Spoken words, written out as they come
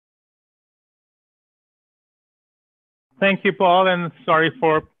Thank you, Paul, and sorry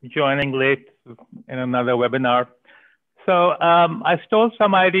for joining late in another webinar. So I stole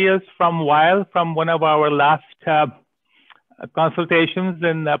some ideas from Weil from one of our last consultations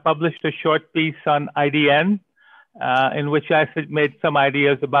and published a short piece on IDN in which I made some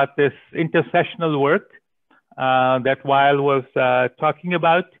ideas about this intersessional work that Weil was talking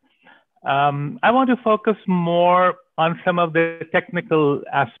about. I want to focus more on some of the technical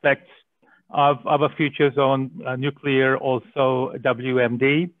aspects of a future zone nuclear, also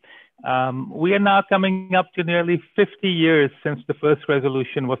WMD. We are now coming up to nearly 50 years since the first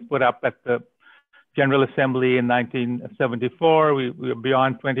resolution was put up at the General Assembly in 1974. We are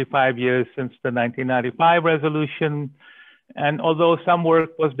beyond 25 years since the 1995 resolution. And although some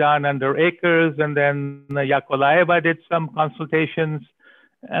work was done under Akers, and then Yakolayeva did some consultations,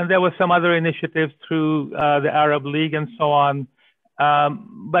 and there were some other initiatives through the Arab League and so on.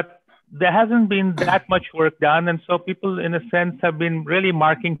 But there hasn't been that much work done. And so people, in a sense, have been really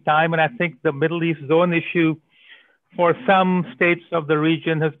marking time. And I think the Middle East zone issue for some states of the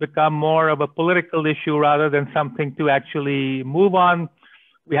region has become more of a political issue rather than something to actually move on.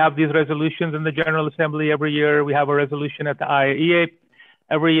 We have these resolutions in the General Assembly every year. We have a resolution at the IAEA.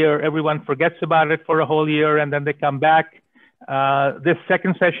 Every year, everyone forgets about it for a whole year, and then they come back. This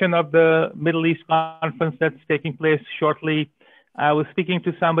second session of the Middle East conference that's taking place shortly, I was speaking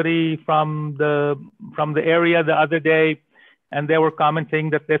to somebody from the area the other day, and they were commenting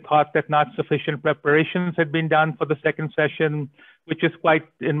that they thought that not sufficient preparations had been done for the second session, which is quite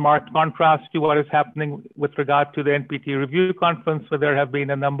in marked contrast to what is happening with regard to the NPT review conference, where there have been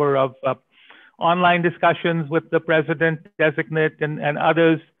a number of online discussions with the president-designate and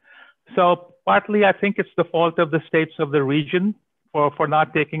others. So partly, I think it's the fault of the states of the region for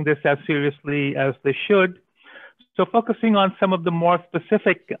not taking this as seriously as they should. So focusing on some of the more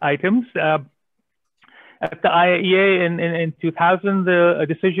specific items, at the IAEA in 2000, a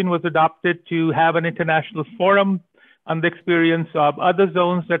decision was adopted to have an international forum on the experience of other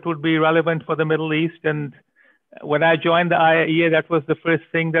zones that would be relevant for the Middle East. And when I joined the IAEA, that was the first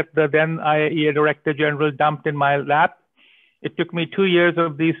thing that the then IAEA Director General dumped in my lap. It took me 2 years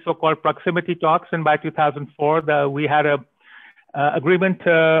of these so-called proximity talks, and by 2004, we had an agreement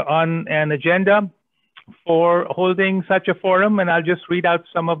on an agenda for holding such a forum, and I'll just read out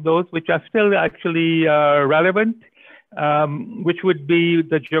some of those which are still actually relevant, which would be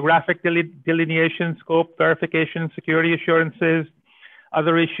the geographic delineation, scope, verification, security assurances,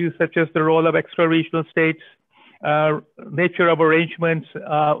 other issues such as the role of extra-regional states, nature of arrangements,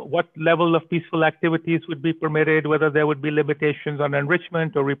 what level of peaceful activities would be permitted, whether there would be limitations on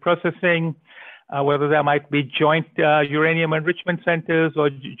enrichment or reprocessing, whether there might be joint uranium enrichment centers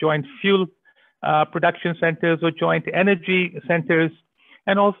or joint fuel production centers or joint energy centers,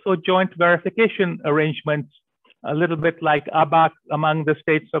 and also joint verification arrangements, a little bit like ABAC among the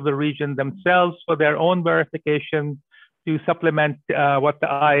states of the region themselves for their own verification to supplement what the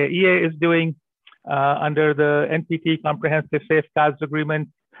IAEA is doing under the NPT Comprehensive Safeguards Agreement.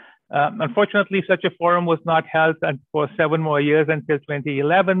 Unfortunately, such a forum was not held for 7 more years until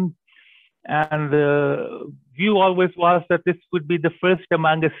 2011. And the view always was that this would be the first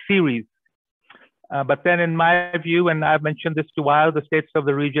among a series. But then in my view, and I've mentioned this to Weil, the states of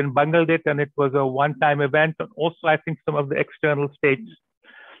the region bungled it, and it was a one-time event. And also, I think some of the external states,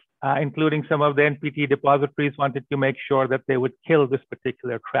 including some of the NPT depositories, wanted to make sure that they would kill this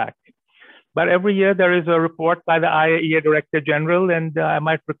particular track. But every year there is a report by the IAEA Director General, and I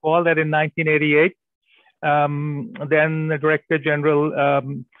might recall that in 1988, then the Director General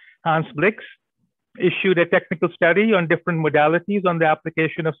Hans Blix issued a technical study on different modalities on the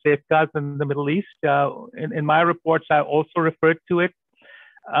application of safeguards in the Middle East. In my reports, I also referred to it.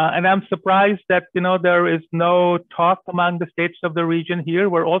 And I'm surprised that, there is no talk among the states of the region here,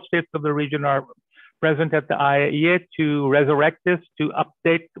 where all states of the region are present at the IAEA to resurrect this, to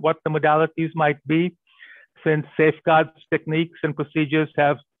update what the modalities might be, since safeguards techniques and procedures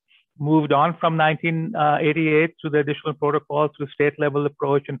have moved on from 1988 to the additional protocols, to state level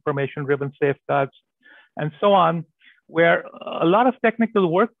approach, information-driven safeguards, and so on, where a lot of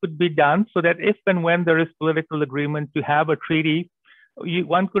technical work could be done so that if and when there is political agreement to have a treaty,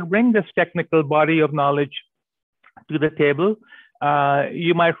 one could bring this technical body of knowledge to the table.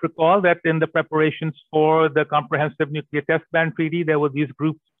 You might recall that in the preparations for the Comprehensive Nuclear Test Ban Treaty, there were these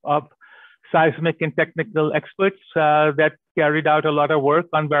groups of seismic and technical experts that carried out a lot of work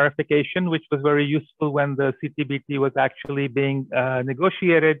on verification, which was very useful when the CTBT was actually being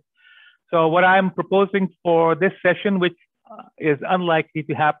negotiated. So what I'm proposing for this session, which is unlikely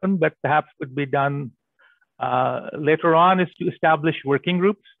to happen, but perhaps could be done later on, is to establish working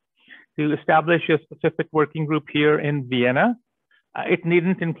groups to establish a specific working group here in Vienna. It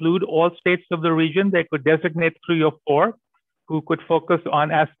needn't include all states of the region. They could designate 3 or 4 who could focus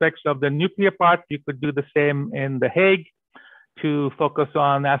on aspects of the nuclear part. You could do the same in The Hague to focus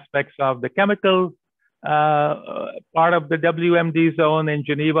on aspects of the chemical part of the WMD zone in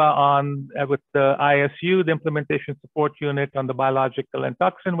Geneva on with the ISU, the Implementation Support Unit on the biological and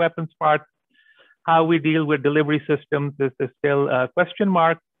toxin weapons part. How we deal with delivery systems is still a question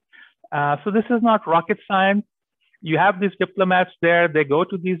mark. So this is not rocket science. You have these diplomats there. They go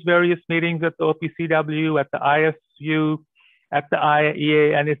to these various meetings at the OPCW, at the ISU, at the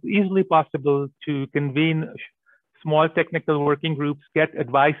IAEA, and it's easily possible to convene small technical working groups, get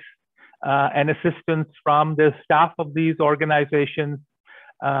advice and assistance from the staff of these organizations,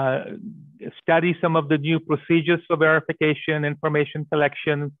 study some of the new procedures for verification, information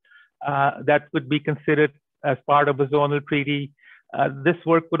collection that could be considered as part of a zonal treaty. This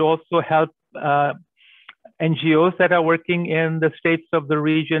work would also help NGOs that are working in the states of the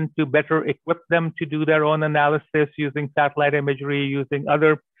region to better equip them to do their own analysis using satellite imagery, using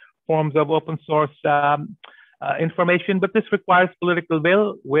other forms of open source information. But this requires political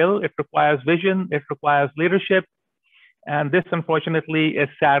will, it requires vision, it requires leadership. And this, unfortunately, is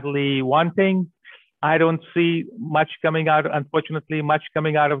sadly wanting. I don't see much coming out, unfortunately, much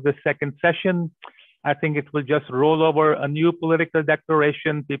coming out of the second session. I think it will just roll over a new political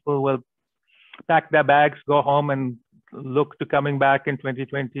declaration. People will pack their bags, go home, and look to coming back in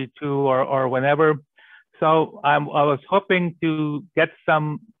 2022 or whenever. So I was hoping to get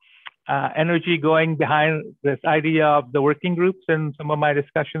some energy going behind this idea of the working groups in some of my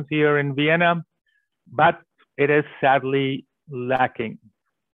discussions here in Vienna, but it is sadly lacking.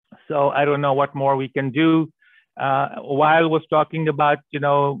 So I don't know what more we can do. Weil was talking about,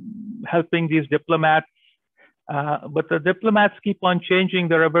 helping these diplomats, but the diplomats keep on changing.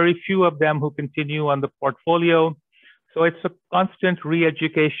 There are very few of them who continue on the portfolio. So it's a constant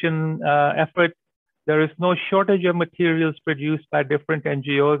re-education effort. There is no shortage of materials produced by different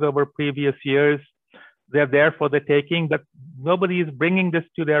NGOs over previous years. They're there for the taking, but nobody is bringing this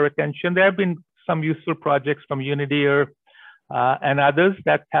to their attention. There have been some useful projects from UNIDIR and others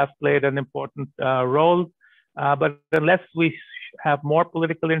that have played an important role. But unless we have more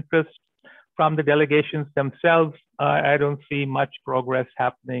political interest from the delegations themselves, I don't see much progress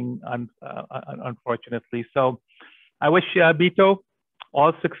happening, unfortunately. So I wish Bito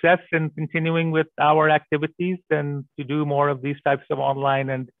all success in continuing with our activities and to do more of these types of online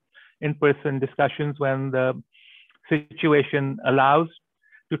and in-person discussions when the situation allows,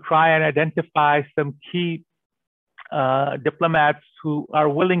 to try and identify some key diplomats who are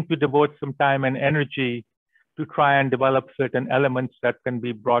willing to devote some time and energy to try and develop certain elements that can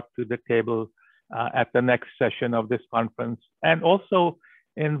be brought to the table at the next session of this conference. And also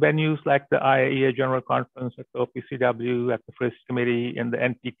in venues like the IAEA General Conference, at the OPCW, at the First Committee, in the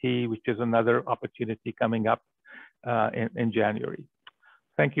NPT, which is another opportunity coming up in January.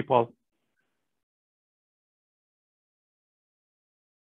 Thank you, Paul.